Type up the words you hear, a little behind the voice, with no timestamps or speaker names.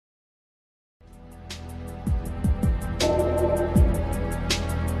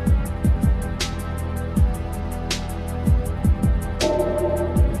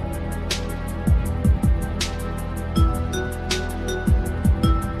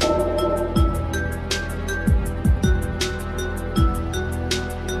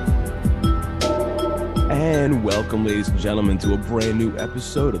Welcome, ladies and gentlemen, to a brand new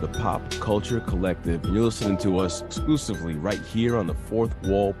episode of the Pop Culture Collective. And you're listening to us exclusively right here on the Fourth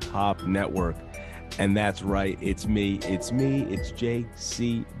Wall Pop Network. And that's right, it's me, it's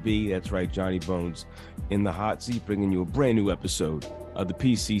JCB. That's right, Johnny Bones in the hot seat, bringing you a brand new episode of the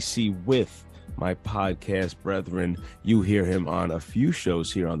PCC with my podcast brethren. You hear him on a few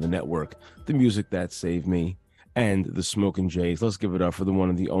shows here on the network, The Music That Saved Me and The Smokin' Jays. Let's give it up for the one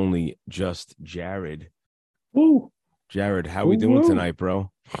and the only Just Jared. Woo. Jared, how we doing tonight,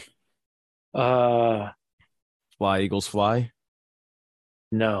 bro? Fly Eagles fly?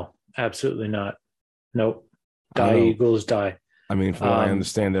 No, absolutely not. Nope. Die Eagles die. I mean, from what I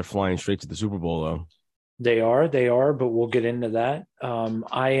understand, they're flying straight to the Super Bowl, though. They are, but we'll get into that.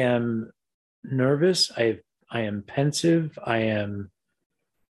 I am nervous. I am pensive. I am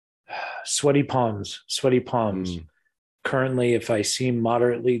sweaty palms. Currently, if I seem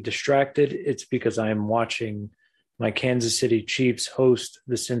moderately distracted, it's because I am watching my Kansas City Chiefs host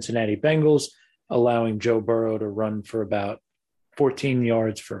the Cincinnati Bengals, allowing Joe Burrow to run for about 14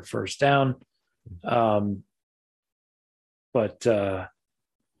 yards for a first down. But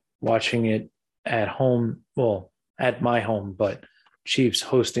watching it at home, well, at my home, but Chiefs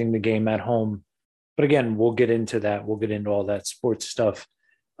hosting the game at home. But again, we'll get into that. We'll get into all that sports stuff.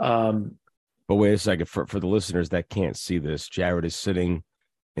 But wait a second, for the listeners that can't see this, Jared is sitting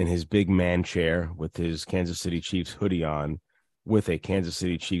in his big man chair with his Kansas City Chiefs hoodie on, with a Kansas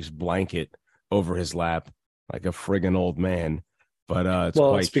City Chiefs blanket over his lap, like a friggin' old man. But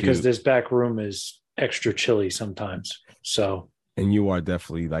it's because cute. This back room is extra chilly sometimes. So, and you are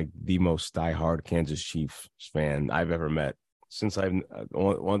definitely like the most diehard Kansas Chiefs fan I've ever met. Since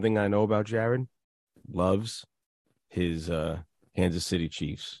one thing I know about Jared, loves his Kansas City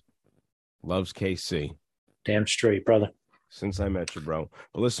Chiefs. Loves KC. Damn straight, brother. Since I met you, bro.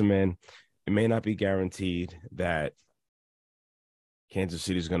 But listen, man, it may not be guaranteed that Kansas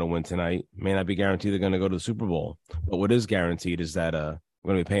City is going to win tonight. It may not be guaranteed they're going to go to the Super Bowl. But what is guaranteed is that we're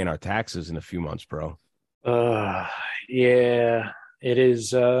going to be paying our taxes in a few months, bro. Yeah, it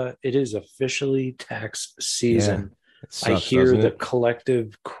is officially tax season. Yeah, sucks, I hear the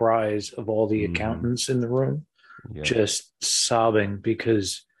collective cries of all the accountants in the room just sobbing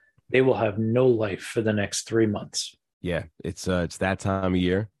because they will have no life for the next 3 months. Yeah, it's that time of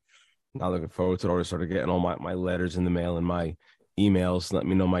year. Not looking forward to it. Already started getting all my letters in the mail and my emails. Let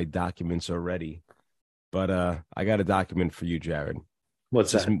me know my documents are ready. But I got a document for you, Jared.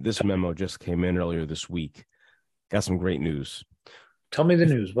 What's that? This memo just came in earlier this week. Got some great news. Tell me the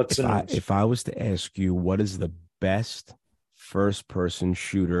news. What's the news? If I was to ask you, what is the best first-person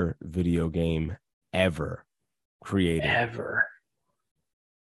shooter video game ever created? Ever.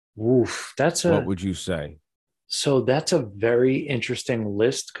 Oof, what would you say? So that's a very interesting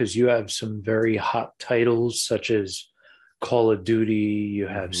list because you have some very hot titles such as Call of Duty, you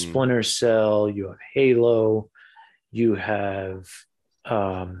have Splinter Cell, you have Halo, you have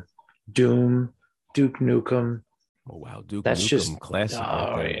Doom, Duke Nukem. Oh wow, Duke that's Nukem, just classic.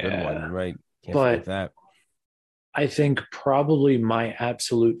 Good one, right? Can't forget that. I think probably my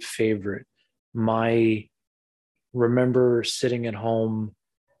absolute favorite. Remember sitting at home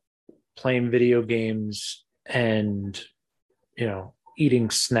playing video games and eating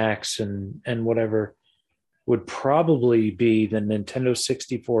snacks and whatever would probably be the Nintendo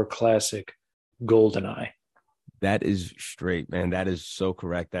 64 classic GoldenEye. That is straight, man. That is so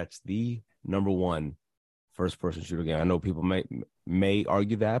correct. That's the number one first-person shooter game. I know people may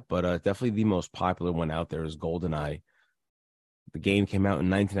argue that, but definitely the most popular one out there is GoldenEye. The game came out in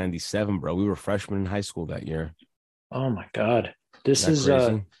 1997, bro. We were freshmen in high school that year. Oh my God. This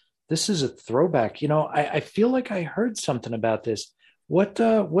is a throwback. I feel like I heard something about this.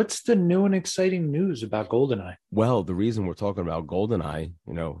 What's the new and exciting news about GoldenEye? Well, the reason we're talking about GoldenEye,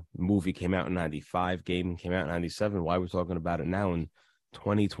 the movie came out in 95, game came out in 97. Why are we talking about it now in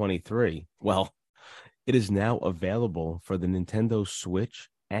 2023? Well, it is now available for the Nintendo Switch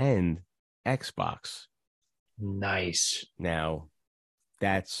and Xbox. Nice. Now,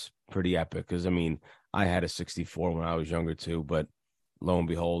 that's pretty epic because, I had a 64 when I was younger too, but lo and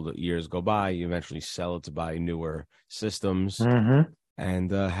behold, years go by, you eventually sell it to buy newer systems.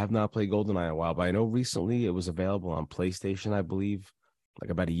 And have not played GoldenEye in a while, but I know recently it was available on PlayStation, I believe, like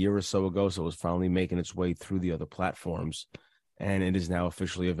about a year or so ago. So it was finally making its way through the other platforms, and it is now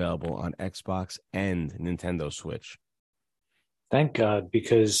officially available on Xbox and Nintendo Switch. Thank God,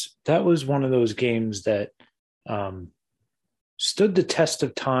 because that was one of those games that stood the test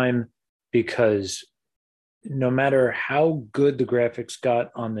of time because no matter how good the graphics got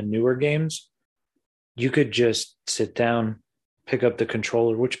on the newer games, you could just sit down, pick up the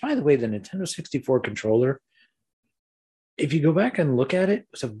controller, which, by the way, the Nintendo 64 controller if you go back and look at it,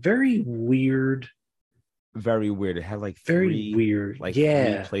 it's a very weird, Very weird. It had like very weird. three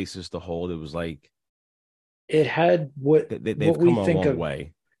Yeah, places to hold. It was like it had they've what we come a think long of.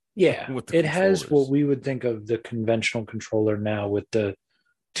 way Yeah, with the it has what controllers. we would think of the conventional controller now with the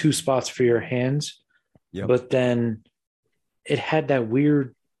two spots for your hands, Yep. but then it had that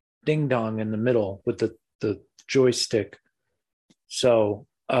weird ding dong in the middle with the joystick. So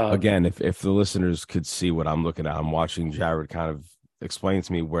Again, if the listeners could see what I'm looking at, I'm watching Jared kind of explain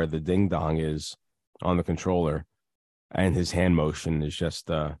to me where the ding dong is on the controller, and his hand motion is just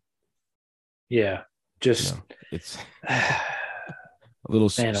yeah, you just know, it's a little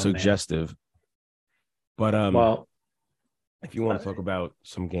man, oh man. suggestive. But Well, if you want to talk about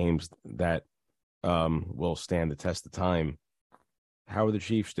some games that will stand the test of time, how are the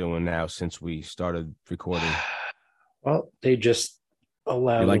Chiefs doing now since we started recording? well, they just You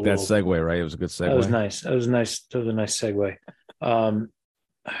allowed a like that little. segue, right? It was a good That was segue. nice. That was nice. That was a nice segue. Um,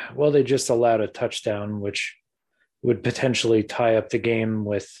 well, they just allowed a touchdown, which would potentially tie up the game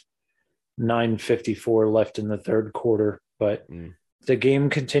with 9:54 left in the third quarter. But Mm. the game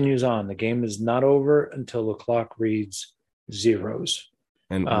continues on. The game is not over until the clock reads zeros.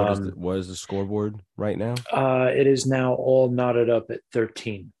 And Um, what is the scoreboard right now? it is now all knotted up at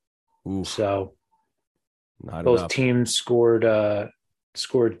 13. Oof, So not it both up. teams scored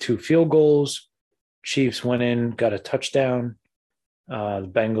two field goals. Chiefs went in, got a touchdown. The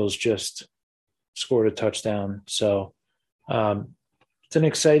Bengals just scored a touchdown. So it's an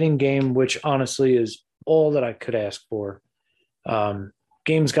exciting game, which honestly is all that I could ask for.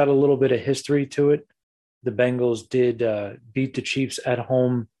 Game's got a little bit of history to it. The Bengals did beat the Chiefs at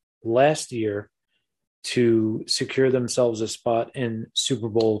home last year to secure themselves a spot in Super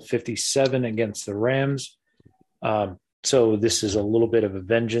Bowl 57 against the Rams. So this is a little bit of a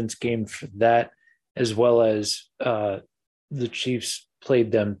vengeance game for that, as well as the Chiefs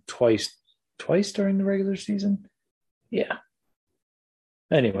played them twice during the regular season. Yeah.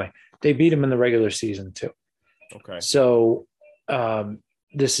 Anyway, they beat them in the regular season too. Okay. So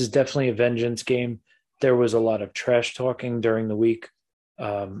this is definitely a vengeance game. There was a lot of trash talking during the week.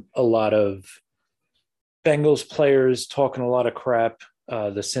 A lot of Bengals players talking a lot of crap.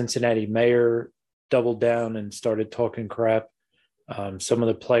 The Cincinnati mayor doubled down and started talking crap. Some of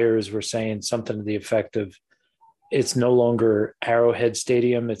the players were saying something to the effect of, it's no longer Arrowhead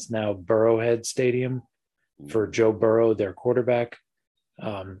Stadium, it's now Burrowhead Stadium for Joe Burrow, their quarterback.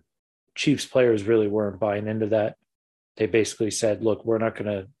 Chiefs players really weren't buying into that. They basically said, look, we're not going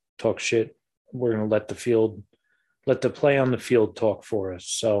to talk shit. We're going to let the play on the field talk for us.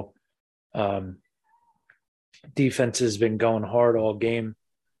 So defense has been going hard all game.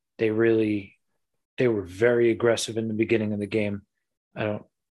 They were very aggressive in the beginning of the game.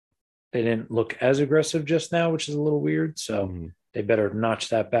 They didn't look as aggressive just now, which is a little weird. So they better notch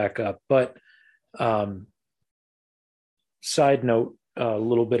that back up. But side note, a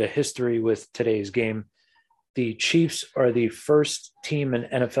little bit of history with today's game. The Chiefs are the first team in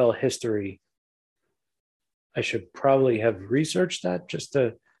NFL history. I should probably have researched that just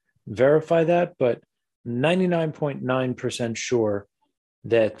to verify that, but 99.9% sure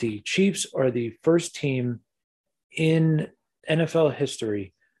that the Chiefs are the first team in NFL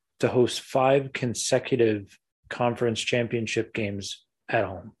history to host 5 consecutive conference championship games at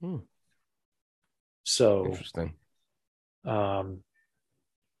home. So interesting.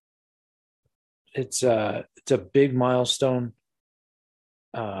 It's a big milestone.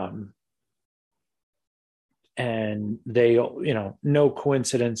 And they, no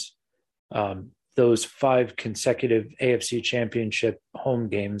coincidence. Those 5 consecutive AFC championship home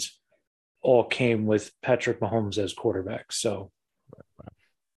games all came with Patrick Mahomes as quarterback. So,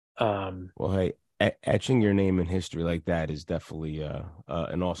 well, hey, etching your name in history like that is definitely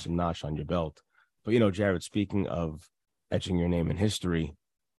an awesome notch on your belt. But Jared, speaking of etching your name in history,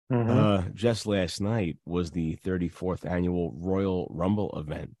 just last night was the 34th annual Royal Rumble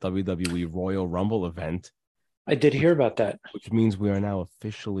event, WWE Royal Rumble event. I did hear about that. Which means we are now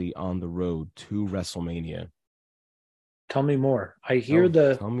officially on the road to WrestleMania. Tell me more. I hear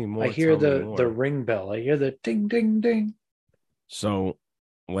the ring bell. I hear the ding ding ding. So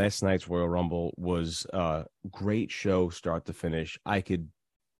last night's Royal Rumble was a great show start to finish. I could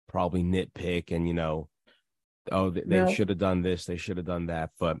probably nitpick and they should have done this, they should have done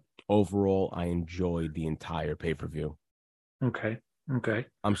that, but overall I enjoyed the entire pay-per-view. Okay.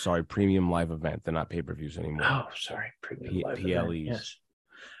 I'm sorry, premium live event. They're not pay-per-views anymore. Oh, sorry, premium live PLEs. Event. Yes.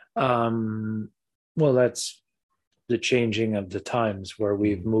 Well, that's the changing of the times where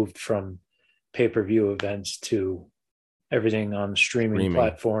we've moved from pay-per-view events to everything on streaming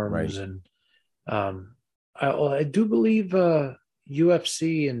platforms, right. And I do believe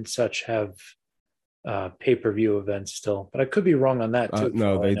UFC and such have pay-per-view events still, but I could be wrong on that too, for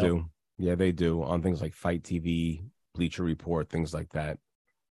No, all I they know. do. Yeah, they do on things like Fight TV, Bleacher Report, things like that.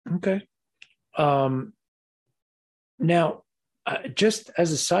 Okay. Um, Now, just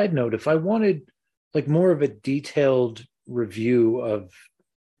as a side note, if I wanted like more of a detailed review of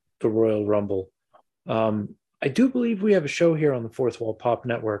the Royal Rumble, I do believe we have a show here on the Fourth Wall Pop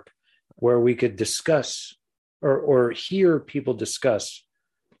Network where we could discuss or hear people discuss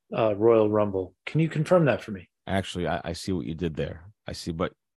Royal Rumble. Can you confirm that for me? Actually, I see what you did there. I see,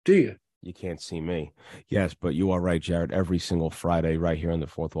 but Do you? you can't see me. Yes, but you are right, Jared. Every single Friday, right here on the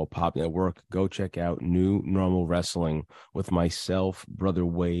Fourth Wall Pop Network, go check out New Normal Wrestling with myself, Brother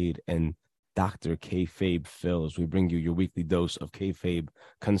Wade, and Dr. Kayfabe Phil as we bring you your weekly dose of kayfabe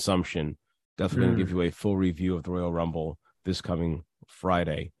consumption. Definitely going to give you a full review of the Royal Rumble this coming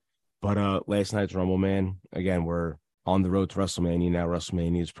Friday. But last night's Rumble, man, again, we're on the road to WrestleMania now.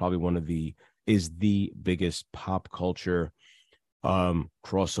 WrestleMania is probably is the biggest pop culture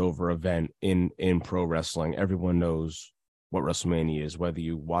crossover event in pro wrestling. Everyone knows what WrestleMania is, whether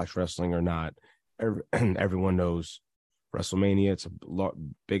you watch wrestling or not. Everyone knows WrestleMania. It's the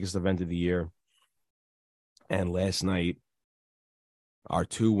biggest event of the year. And last night, our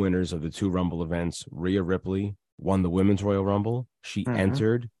two winners of the two Rumble events, Rhea Ripley won the Women's Royal Rumble. She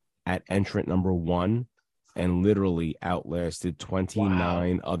entered at entrant number 1 and literally outlasted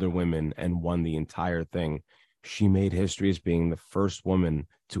 29 other women and won the entire thing. She made history as being the first woman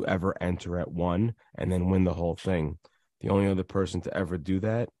to ever enter at 1 and then win the whole thing. The only other person to ever do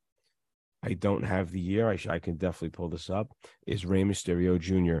that, I don't have the year, I can definitely pull this up, is Rey Mysterio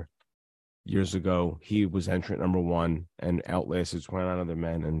Jr. Years ago, he was entrant number 1 and outlasted 29 other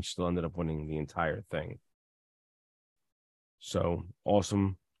men and still ended up winning the entire thing. So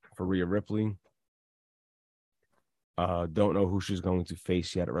awesome for Rhea Ripley. Don't know who she's going to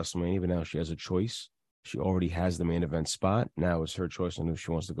face yet at WrestleMania, but now she has a choice. She already has the main event spot. Now it's her choice on if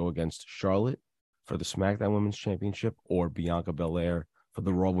she wants to go against Charlotte for the SmackDown Women's Championship or Bianca Belair for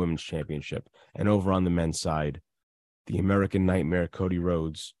the Raw Women's Championship. And over on the men's side, the American Nightmare, Cody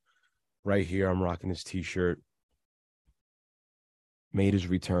Rhodes. Right here, I'm rocking his T-shirt. Made his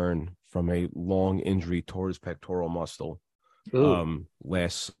return from a long injury, tore his pectoral muscle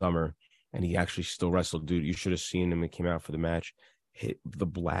last summer, and he actually still wrestled. Dude, you should have seen him. He came out for the match. Hit the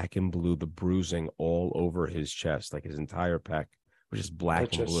black and blue, the bruising all over his chest, like his entire pec, which is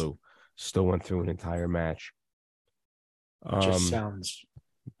black and blue. Still went through an entire match. Just sounds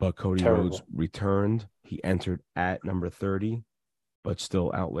but Cody terrible. Rhodes returned. He entered at number 30, but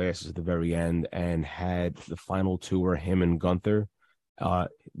still outlasted at the very end and had the final tour, him and Gunther.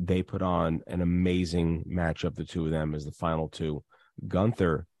 They put on an amazing matchup, the two of them, as the final two.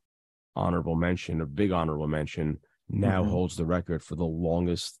 Gunther, honorable mention, a big honorable mention, now holds the record for the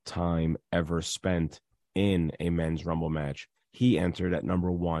longest time ever spent in a men's Rumble match. He entered at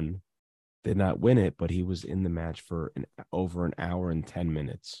number 1, did not win it, but he was in the match for over an hour and 10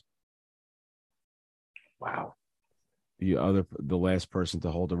 minutes. Wow. The last person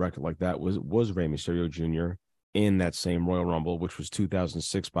to hold a record like that was Rey Mysterio Jr. in that same Royal Rumble, which was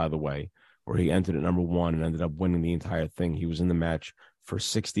 2006, by the way, where he entered at number 1 and ended up winning the entire thing. He was in the match for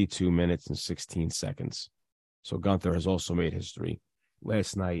 62 minutes and 16 seconds. So Gunther has also made history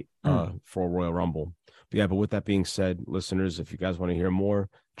last night for Royal Rumble. But with that being said, listeners, if you guys want to hear more,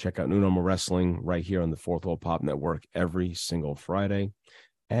 check out New Normal Wrestling right here on the Fourth Wall Pop Network every single Friday.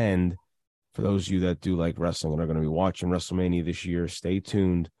 And for those of you that do like wrestling and are going to be watching WrestleMania this year, stay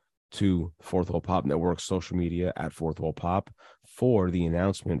tuned to Fourth Wall Pop Network social media at Fourth Wall Pop for the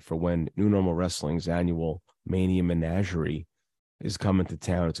announcement for when New Normal Wrestling's annual Mania Menagerie is coming to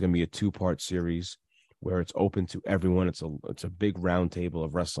town. It's going to be a 2-part series where it's open to everyone. It's a big round table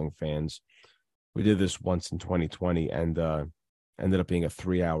of wrestling fans. We did this once in 2020 and ended up being a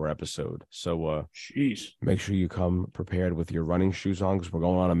 3-hour episode. So make sure you come prepared with your running shoes on because we're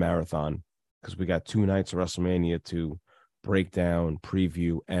going on a marathon because we got 2 nights of WrestleMania to break down,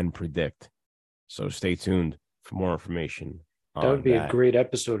 preview, and predict. So stay tuned for more information. That would be a great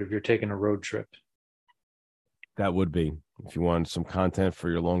episode if you're taking a road trip. That would be. If you want some content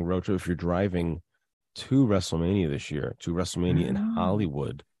for your long road trip, if you're driving to WrestleMania this year, to WrestleMania in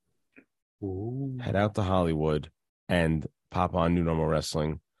Hollywood, head out to Hollywood and pop on New Normal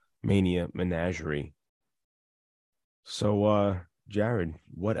Wrestling Mania Menagerie. So, Jared,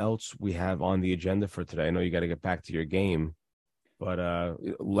 what else we have on the agenda for today? I know you got to get back to your game, but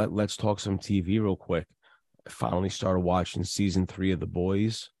let's talk some TV real quick. I finally started watching season 3 of The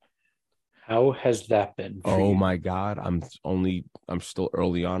Boys. How has that been for Oh you? my God. I'm still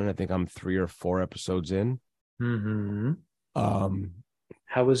early on, and I think I'm 3 or 4 episodes in. Hmm. Um,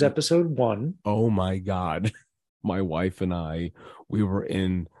 How was episode one? oh my God. My wife and I, we were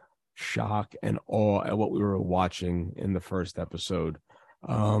in shock and awe at what we were watching in the first episode.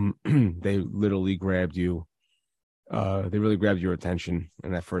 They literally grabbed you. They really grabbed your attention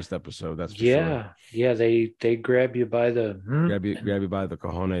in that first episode, that's for sure. Yeah, yeah, they grab you by the and Grab you by the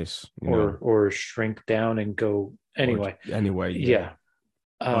cojones, or shrink down and go or anyway. anyway, yeah. Yeah.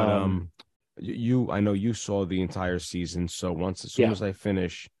 But Um, I know you saw the entire season, so as soon yeah. as I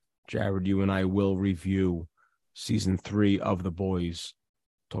finish, Jared, you and I will review season 3 of The Boys.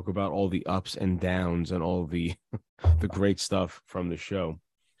 Talk about all the ups and downs and all the the great stuff from the show.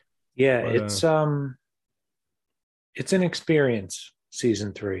 Yeah, But it's an experience,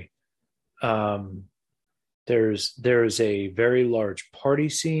 season three. Um, there's a very large party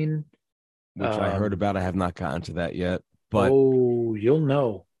scene. which I heard Um, about, I have not gotten to that yet. But oh, you'll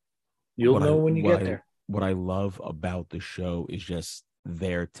know. You'll what I know when you what get I there. what I love about the show is just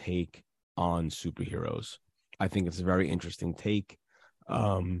their take on superheroes. I think it's a very interesting take.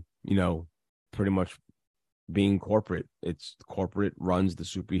 You know, pretty much being corporate. It's corporate runs the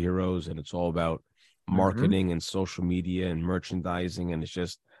superheroes, and it's all about Hmm. marketing and social media and merchandising, and it's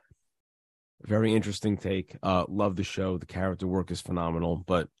just a very interesting take. Love the show. The character work is phenomenal,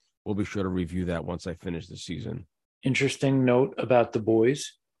 but we'll be sure to review that once I finish the season. Interesting note about the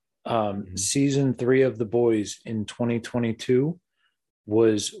boys. Mhm. Season three of the boys in 2022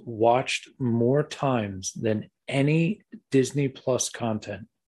 was watched more times than Disney Plus content,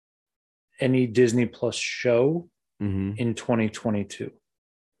 any Disney Plus show Mm-hmm. in 2022.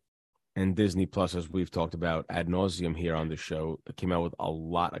 And Disney Plus, as we've talked about ad nauseum here on the show, came out with a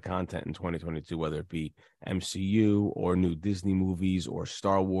lot of content in 2022, whether it be MCU or new Disney movies or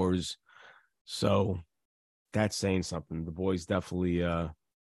Star Wars. So that's saying something. The boys definitely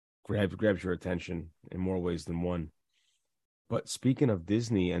grabs your attention in more ways than one. But speaking of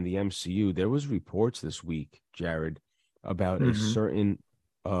Disney and the MCU, there was reports this week, Jared, about a Mm-hmm. certain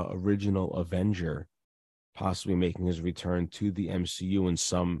original Avenger possibly making his return to the MCU in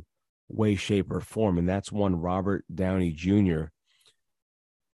some way, shape, or form, and that's one Robert Downey Jr.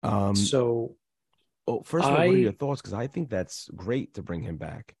 Um, So first of all, what are your I thoughts? Because I think that's great to bring him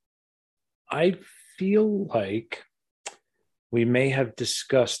back. I feel like we may have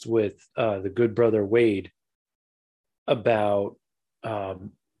discussed with the good brother Wade about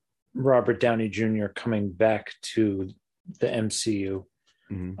um, Robert Downey Jr. coming back to the MCU.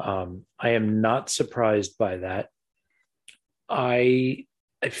 Mm-hmm. I am not surprised by that. I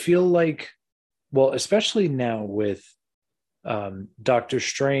I feel like, well, especially now with Doctor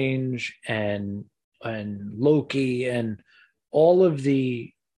Strange and Loki and all of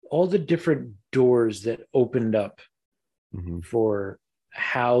the all the different doors that opened up Mm-hmm. for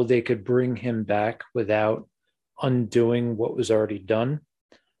how they could bring him back without undoing what was already done.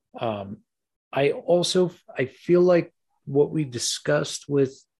 Um, I feel like what we discussed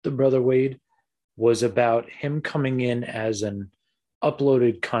with the brother Wade was about him coming in as an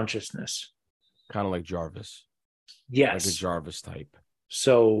uploaded consciousness. Kind of like Jarvis, like a Yes. Jarvis type.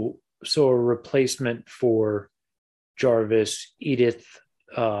 So a replacement for Jarvis, Edith.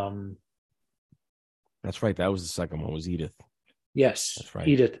 Um, That's right. That was the second one. Was Edith. yes, That's right.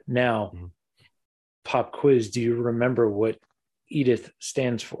 Edith. Now, Mm-hmm. pop quiz. Do you remember what Edith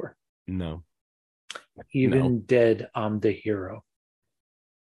stands for? No, no. Even dead, I'm the hero.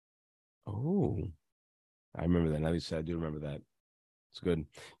 Oh, I remember that. Now you said, I do remember that. It's good.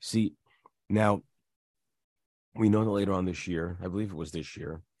 See, now we know that later on this year, I believe it was this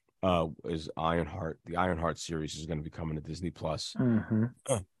year, is Ironheart. The Ironheart series is going to be coming to Disney Plus.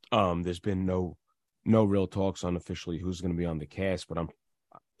 Mm-hmm. There's been no real talks on officially who's going to be on the cast, but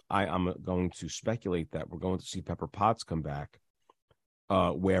I'm going to speculate that we're going to see Pepper Potts come back,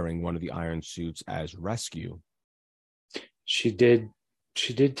 wearing one of the Iron suits as Rescue. She did.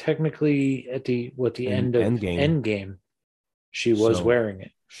 She did technically at the In end of Endgame. Endgame. She was So wearing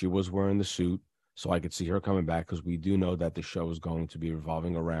it. she was wearing the suit, so I could see her coming back because we do know that the show is going to be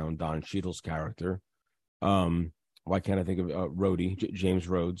revolving around Don Cheadle's character. Um, why can't I think of Rhodey, James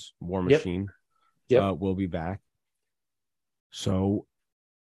Rhodes, War Yep. Machine, Yep. will be back. So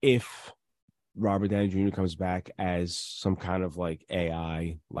if Robert Downey Jr. comes back as some kind of like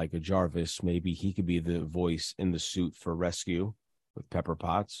AI, like a Jarvis, maybe he could be the voice in the suit for Rescue with Pepper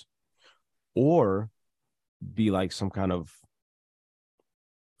Potts, or be like some kind of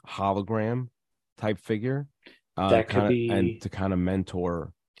hologram type figure, That could kind of, and be. to kind of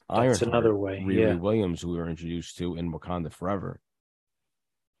mentor That's Ironheart, another way. Riri Yeah. Williams, who we were introduced to in Wakanda Forever.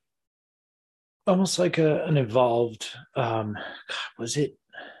 almost like an evolved. Was it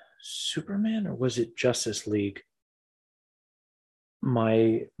Superman or was it Justice League?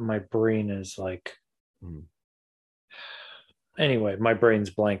 My brain is like, Hmm. anyway, my brain's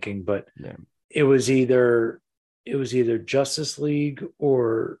blanking, but Yeah. it was either Justice League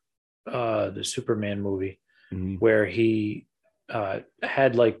or the Superman movie Hmm. where he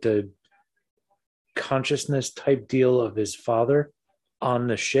had like the consciousness type deal of his father on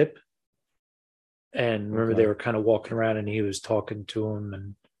the ship. And remember, they Okay. were kind of walking around, and he was talking to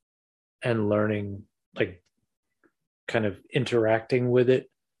him and learning, like kind of interacting with it.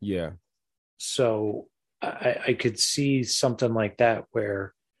 Yeah. So I could see something like that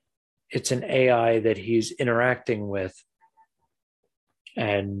where it's an AI that he's interacting with,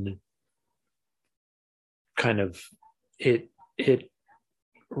 and kind of it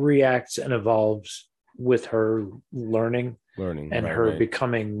reacts and evolves with her learning Learning. and Right. her Right.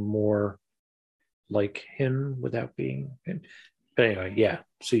 becoming more like him without being him. But anyway, yeah.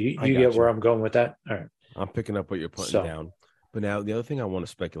 So I you get got where you. I'm going with that. All right. I'm picking up what you're putting So down. But now the other thing I want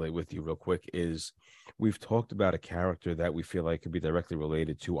to speculate with you real quick is we've talked about a character that we feel like could be directly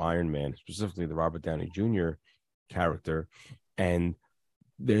related to Iron Man, specifically the Robert Downey Jr. character. And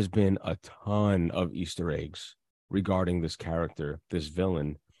there's been a ton of Easter eggs regarding this character, this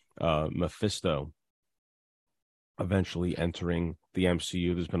villain, Mephisto, eventually entering the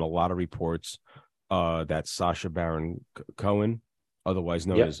MCU. There's been a lot of reports that Sacha Baron Cohen, otherwise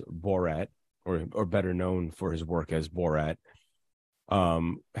known yep. as Borat, or better known for his work as Borat,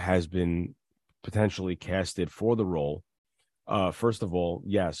 has been potentially casted for the role. First of all,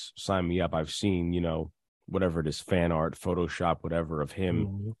 yes, sign me up. I've seen, whatever it is, fan art, Photoshop, whatever, of him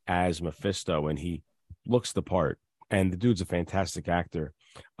Mhm. as Mephisto, and he looks the part. And the dude's a fantastic actor.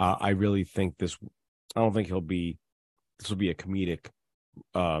 I really think this. I don't think he'll be. This will be a comedic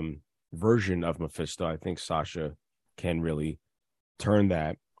version of Mephisto. I think Sasha can really turn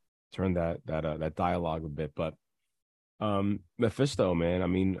that dialogue a bit. But Mephisto, man, I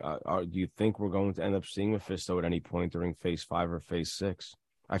mean, do you think we're going to end up seeing Mephisto at any point during Phase 5 or Phase 6?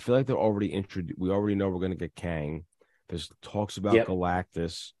 I feel like they're already introduced. We already know we're going to get Kang. There's talks about Yep.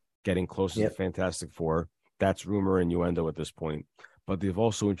 Galactus getting close to the Yep. Fantastic Four. That's rumor and innuendo at this point. But they've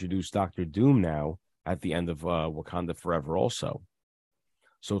also introduced Doctor Doom now at the end of Wakanda Forever also.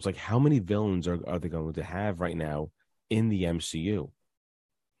 So it's like, how many villains are they going to have right now in the MCU?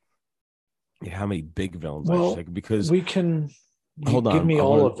 Yeah, how many big villains, I should say? Well, Because we can you hold give on, me I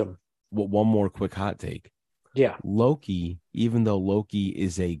all want of them. one more quick hot take. Yeah. Loki, even though Loki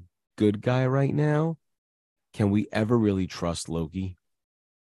is a good guy right now, can we ever really trust Loki?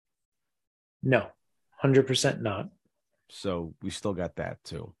 No. 100% not. So we still got that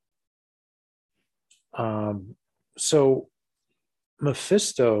too. Um so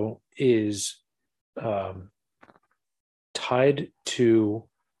Mephisto is um tied to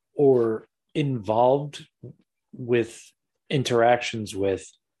or involved with interactions with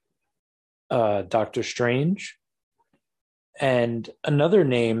Doctor Strange, and another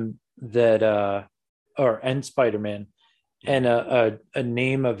name that or and Spider-Man, and a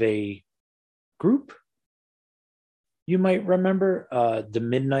name of a group you might remember, the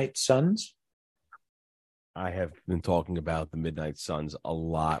Midnight Suns. I have been talking about the Midnight Suns a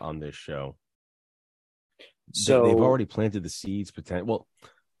lot on this show. They've So already planted the seeds. Well,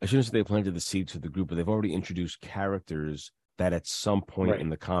 I shouldn't say they planted the seeds for the group, but they've already introduced characters that at some point right. in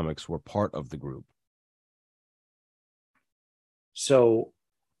the comics were part of the group. So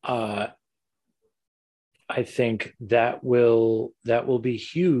uh I think that will be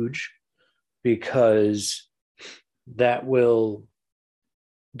huge, because that will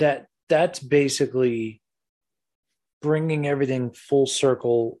that's basically bringing everything full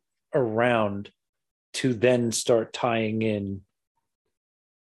circle around to then start tying in,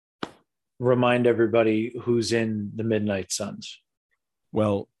 remind everybody who's in the Midnight Suns.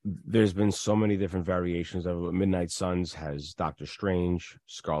 Well, there's been so many different variations of it. Midnight Suns has Doctor Strange,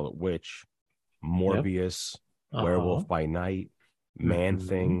 Scarlet Witch, Yep. Morbius, Uh-huh. Werewolf by Night, Man Mm-hmm.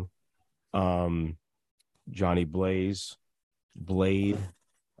 Thing, um, Johnny Blaze, Blade,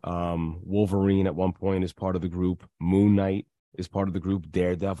 Wolverine at one point is part of the group. Moon Knight is part of the group.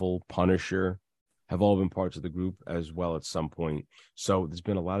 Daredevil, Punisher have all been parts of the group as well at some point. So there's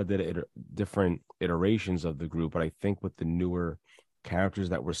been a lot of different iterations of the group, but I think with the newer characters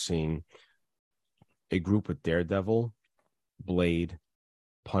that we're seeing, a group with Daredevil, Blade,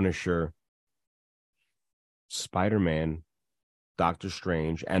 Punisher, Spider-Man, Doctor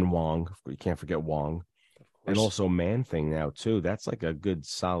Strange, and Wong. You can't forget Wong. Of And course. also Man Thing now too. That's like a good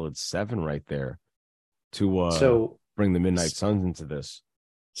solid 7 right there to So bring the Midnight Suns into this.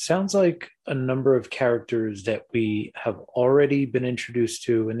 Sounds like a number of characters that we have already been introduced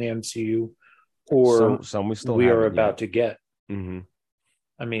to in the MCU, or Some we still we are haven't yet. about to get. Mm-hmm.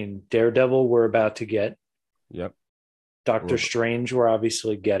 I mean, Daredevil, we're about to get. Yep. Doctor We're Strange, we're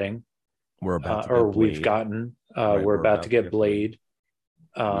obviously getting, we're about to or get we've Blade. gotten. Right. We're We're about to about to get get Blade.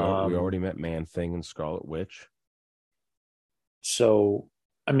 Blade. We already met Man Thing and Scarlet Witch. So,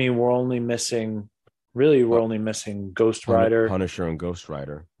 I mean, we're only missing Ghost Rider. Punisher and Ghost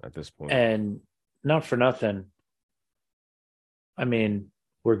Rider at this point. And not for nothing. I mean,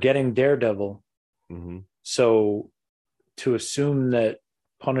 we're getting Daredevil. Mm-hmm. So to assume that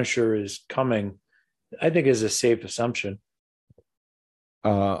Punisher is coming, I think is a safe assumption.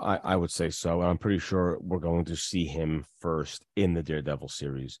 I would say so. I'm pretty sure we're going to see him first in the Daredevil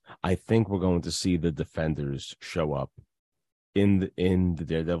series. I think we're going to see the Defenders show up in the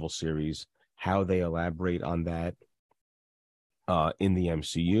Daredevil series. How they elaborate on that in the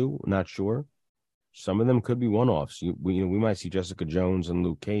MCU, not sure. Some of them could be one-offs. We might see Jessica Jones and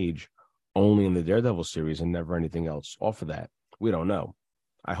Luke Cage only in the Daredevil series and never anything else off of that. We don't know.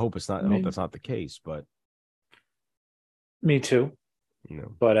 I hope it's not. I hope that's not the case. But me too.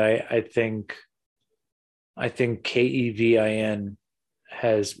 But I think Kevin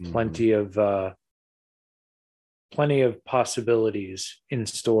has plenty of possibilities in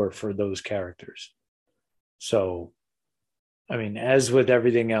store for those characters. So, I mean, as with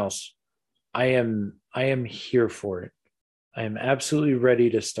everything else, I am here for it. I am absolutely ready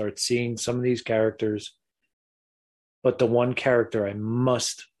to start seeing some of these characters. But the one character I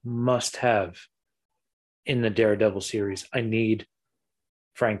must have in the Daredevil series, I need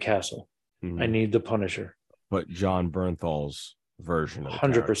Frank Castle. I need the Punisher. But John Bernthal's version of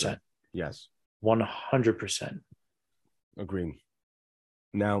 100%. Yes. 100%. Agree.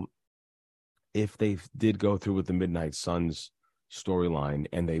 Now, if they did go through with the Midnight Suns storyline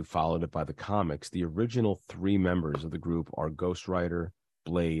and they followed it by the comics, the original 3 members of the group are Ghost Rider,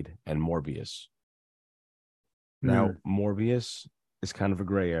 Blade, and Morbius. Now, Morbius is kind of a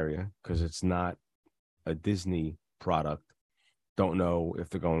gray area because it's not a Disney product. Don't know if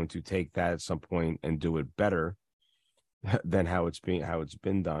they're going to take that at some point and do it better than how it's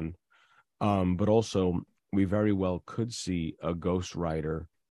been done. But also, we very well could see a Ghost Rider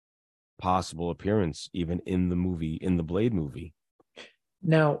possible appearance even in the Blade movie.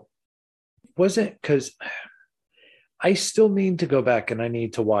 Now, wasn't because I still need to go back and I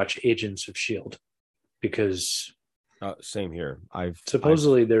need to watch Agents of S.H.I.E.L.D. because same here.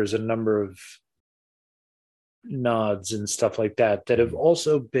 There's a number of nods and stuff like that have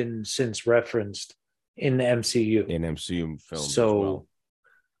also been since referenced in the MCU. In MCU films so as well.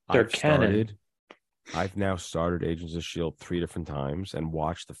 They're canon. I've now started Agents of S.H.I.E.L.D. 3 different times and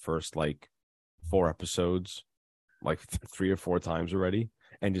watched the first 4 episodes 3 or 4 times already,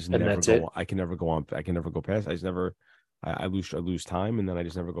 and just never go. I can never go on. I can never go past. I lose time, and then I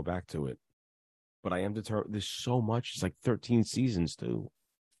just never go back to it. But I am determined. There's so much. It's 13 seasons too.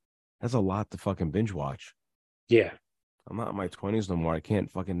 That's a lot to fucking binge watch. Yeah, I'm not in my 20s no more. I can't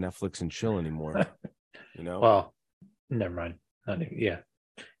fucking Netflix and chill anymore. Well, never mind. Yeah,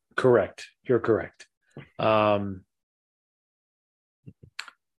 correct. You're correct.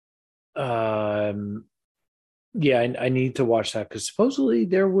 Yeah, I need to watch that because supposedly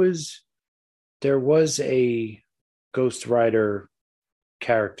there was a Ghost Rider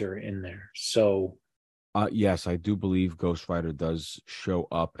character in there. So, yes, I do believe Ghost Rider does show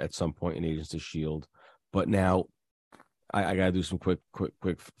up at some point in Agents of S.H.I.E.L.D. But now I got to do some quick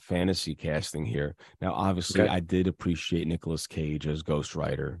fantasy casting here. Now, obviously, I did appreciate Nicolas Cage as Ghost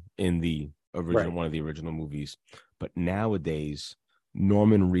Rider in the original one of the original movies. But nowadays,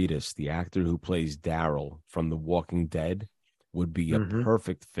 Norman Reedus, the actor who plays Daryl from The Walking Dead, would be a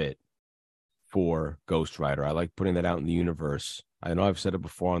perfect fit for Ghost Rider. I like putting that out in the universe. I know I've said it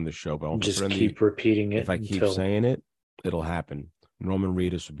before on the show, but I'll just keep repeating it. If I keep saying it, it'll happen. Norman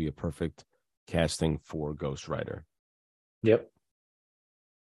Reedus would be a perfect casting for Ghost Rider. Yep.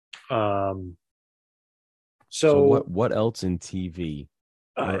 So what else in TV?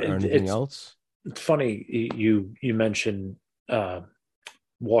 Or anything else? It's funny you mentioned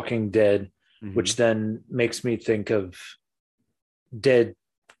Walking Dead, which then makes me think of dead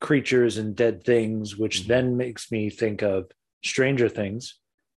creatures and dead things, which then makes me think of Stranger Things,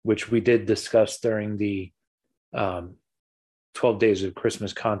 which we did discuss during the 12 Days of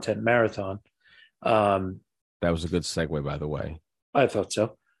Christmas content marathon. That was a good segue, by the way. I thought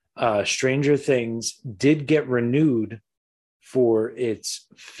so. Stranger Things did get renewed for its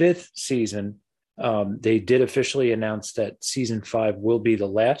 5th season. They did officially announce that season 5 will be the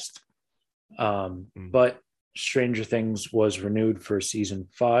last. But Stranger Things was renewed for season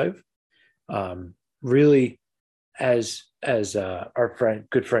 5. Really, as our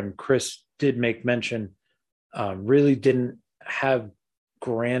good friend Chris did make mention, really didn't have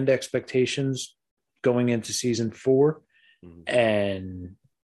grand expectations going into season 4, and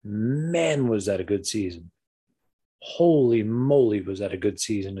man, was that a good season! Holy moly, was that a good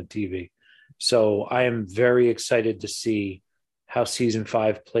season of TV! So I am very excited to see how season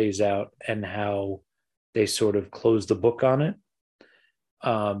 5 plays out and how they sort of close the book on it.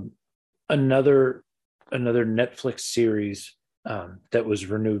 Um, another Netflix series that was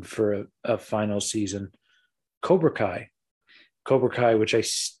renewed for a final season, Cobra Kai. Cobra Kai, which I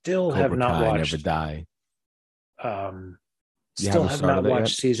still have Cobra not Kai Never watched. Die. You Still haven't have started not that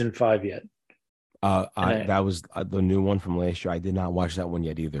watched yet? season 5 yet. And That was the new one from last year. I did not watch that one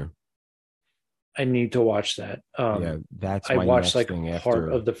yet either. I need to watch that. Yeah, that's I my watched next like thing part after.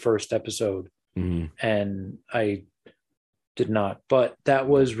 of the first episode Mhm. and I did not, but that Yeah,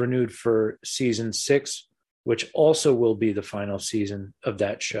 was renewed for season 6, which also will be the final season of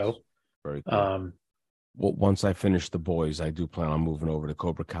that yes. show. Very cool. Um, Well, once I finish The Boys, I do plan on moving over to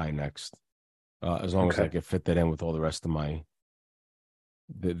Cobra Kai next. As long as I okay. can fit that in with all the rest of my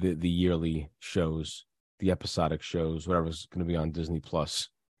the yearly shows, the episodic shows, whatever's going to be on Disney Plus.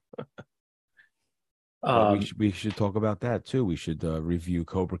 But Um, we should talk about that too. We should review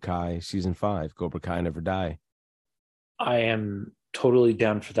Cobra Kai season 5, Cobra Kai Never Die. I am totally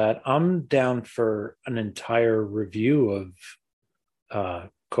down for that. I'm down for an entire review of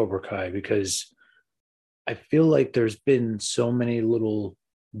Cobra Kai because I feel like there's been so many little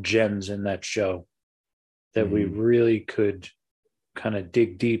gems in that show that we Mhm. really could kind of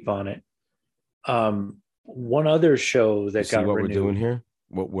dig deep on it. One other show You that see got what we're doing renewed. here?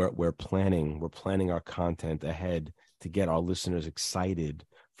 What we're planning our content ahead to get our listeners excited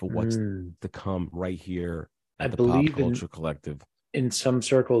for what's to come right here I at the Pop believe Culture Collective. in some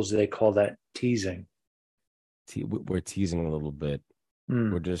circles they call that teasing. We're teasing a little bit.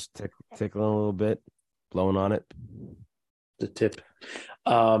 We're Mm, just tickling a little bit, blowing on it. the tip.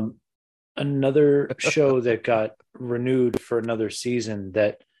 Um, Another show that got renewed for another season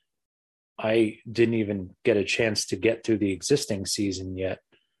that I didn't even get a chance to get through the existing season yet.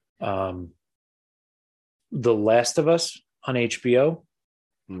 Um, The Last of Us on HBO.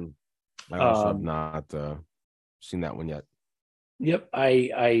 Hmm. I also have Um, not seen that one yet. yep,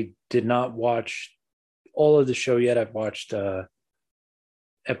 I did not watch all of the show yet. I've watched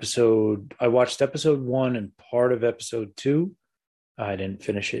episode 1 and part of episode 2. I didn't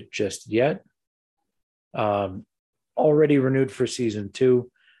finish it just yet. Um, Already renewed for season 2.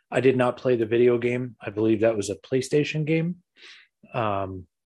 I did not play the video game. I believe that was a PlayStation game. Um,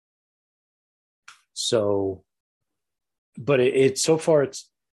 so, but so far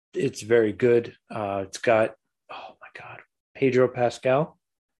it's very good. It's got, oh my god, Pedro Pascal,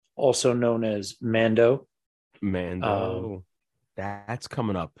 also known as Mando. Um, Mando, that's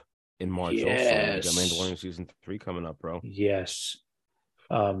coming up in March. Also, we got yes, Mandalorian season 3 coming up, bro. yes.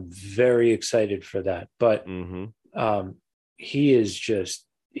 Very excited for that. But Mm-hmm. um, he is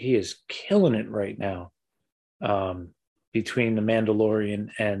killing it right now. Between the Mandalorian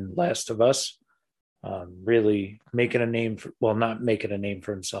and Last of Us, really making a name for, well, not making a name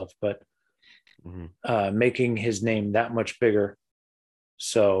for himself, but Mm-hmm. making his name that much bigger.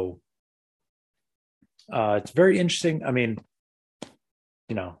 So it's very interesting. I mean,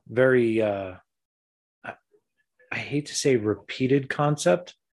 very I hate to say repeated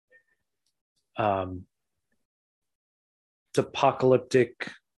concept. Um, it's apocalyptic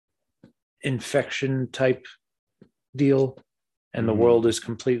infection type deal, and the Mm-hmm. world is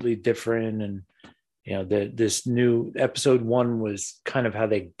completely different. And this new episode 1 was kind of how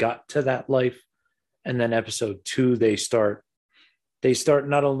they got to that life, and then episode 2 they start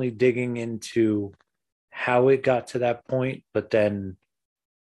not only digging into how it got to that point, but then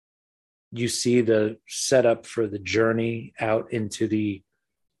you see the setup for the journey out into the,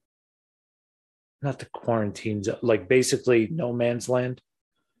 not the quarantines, like basically no man's land.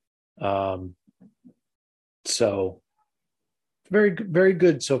 Um, so very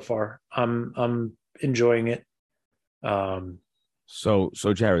good so far. I'm enjoying it. Um, So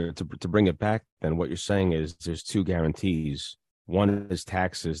Jared, to bring it back, then what you're saying is there's two guarantees. One is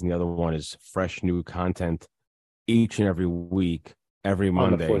taxes, and the other one is fresh new content each and every week, every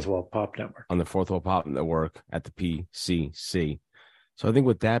on the Fourth Monday Wall Pop Network. on the Fourth Wall Pop Network at the PCC. So I think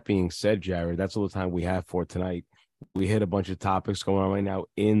with that being said, Jared, that's all the time we have for tonight. We hit a bunch of topics going on right now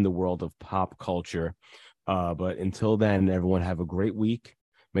in the world of pop culture. But until then, everyone have a great week.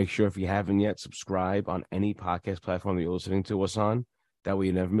 Make sure if you haven't yet, subscribe on any podcast platform that you're listening to us on. That way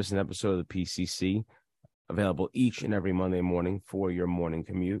you never miss an episode of the PCC. available each and every Monday morning for your morning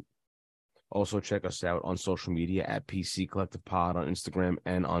commute. Also, check us out on social media at PC Collective Pod on Instagram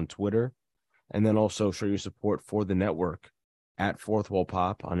and on Twitter. And then also show your support for the network at Fourth Wall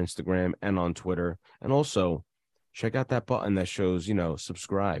Pop on Instagram and on Twitter. And also check out that button that shows,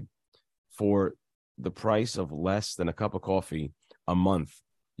 subscribe. For the price of less than a cup of coffee a month,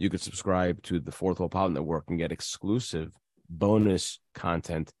 you could subscribe to the Fourth Wall Pop Network and get exclusive bonus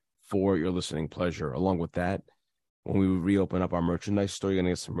content for your listening pleasure. Along with that, when we reopen up our merchandise store, you're going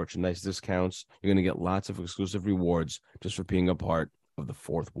to get some merchandise discounts. You're going to get lots of exclusive rewards just for being a part of the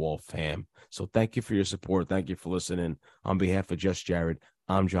Fourth Wall fam. So thank you for your support. Thank you for listening. On behalf of Just Jared,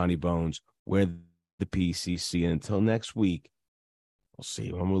 I'm Johnny Bones. We're the PCC. And until next week, we'll see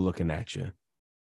you when we're looking at you.